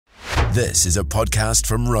This is a podcast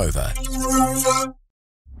from Rover.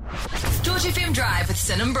 George FM Drive with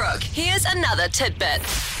Sin and Brooke. Here's another tidbit.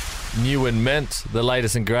 New and mint, the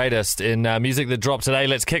latest and greatest in music that dropped today.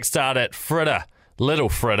 Let's kickstart it. Fritter, Little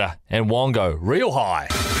Fritter, and Wongo, Real High.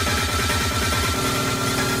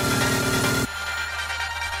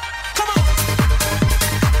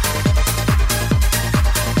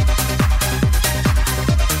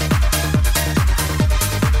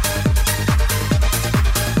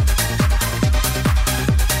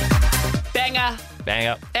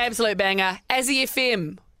 Banger. Absolute banger. Azzy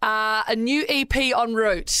FM, a new EP en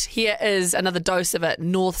route. Here is another dose of it,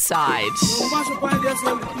 Northside.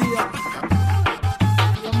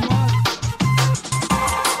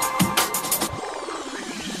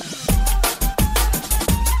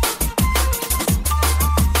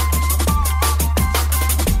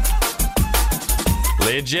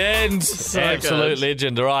 Legend. So Absolute good.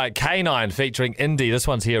 legend. All right, K9 featuring Indie. This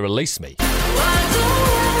one's here, Release Me.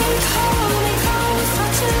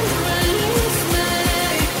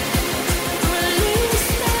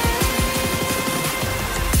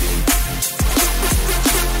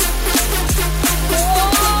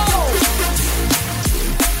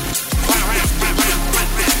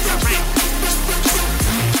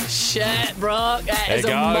 Shit, bro. That is a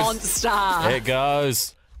monster. There it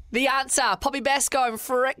goes. The answer, Poppy Basco and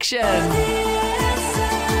Friction.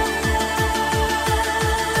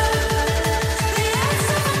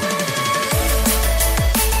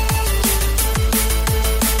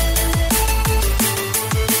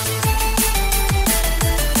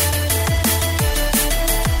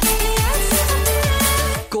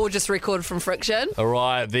 Gorgeous record from Friction. All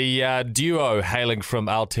right, the duo hailing from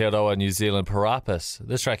Aotearoa, New Zealand, Parapis.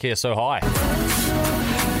 This track here, So High.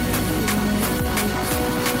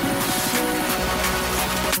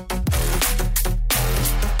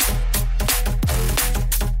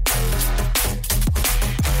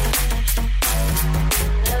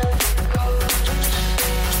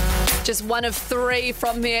 Just one of three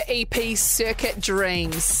from their EP Circuit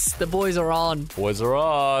Dreams. The boys are on. Boys are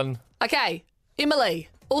on. Okay, Emily,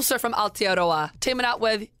 also from Aotearoa, teaming up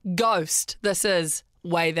with Ghost. This is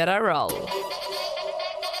Way That I Roll.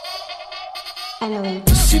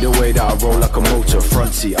 See the way that I roll like a motor,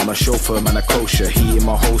 front seat, I'm a chauffeur, man, a kosher. Heat in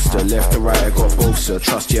my holster, left to right, I got both, sir.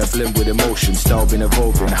 Trust, yeah, blend with emotion, style been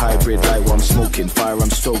evolving. Hybrid like what I'm smoking, fire I'm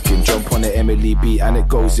stoking. Jump on the Emily beat and it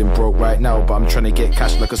goes in. Broke right now, but I'm trying to get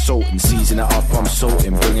cash like a sultan. Season it up, I'm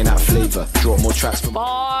salting, bringing that flavour. Drop more tracks for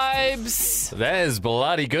Vibes. That is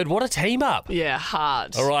bloody good. What a team up. Yeah,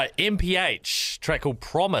 hard. All right, MPH, track called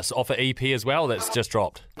Promise off an EP as well that's just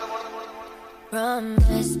dropped.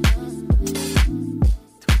 Promise.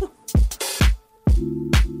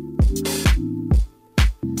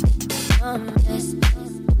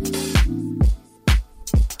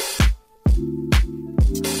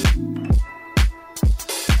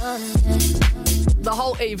 The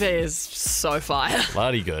whole EP is so fire.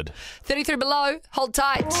 Bloody good. 33 below, hold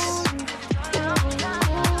tight.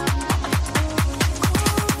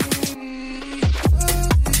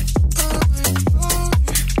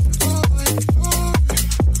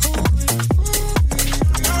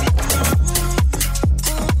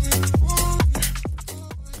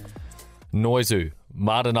 Noizu,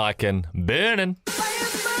 Martin Aiken, Burnin'.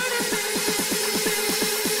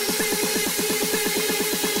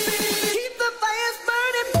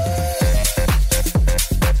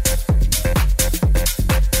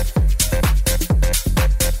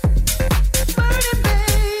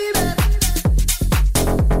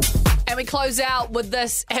 Close out with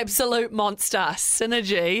this absolute monster,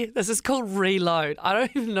 Synergy. This is called Reload. I don't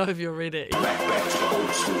even know if you're ready. back to the old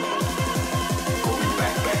school. Going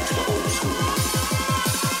back to the old school.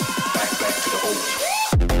 Back to the old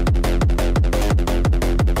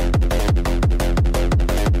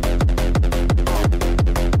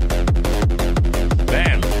school.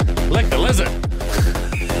 Man, lick the lizard.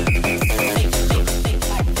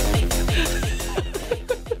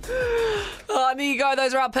 There you go.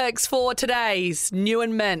 Those are our picks for today's New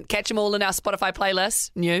and Mint. Catch them all in our Spotify playlist,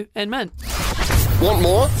 New and Mint. Want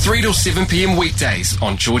more? 3 till 7 p.m. weekdays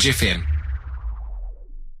on George FM.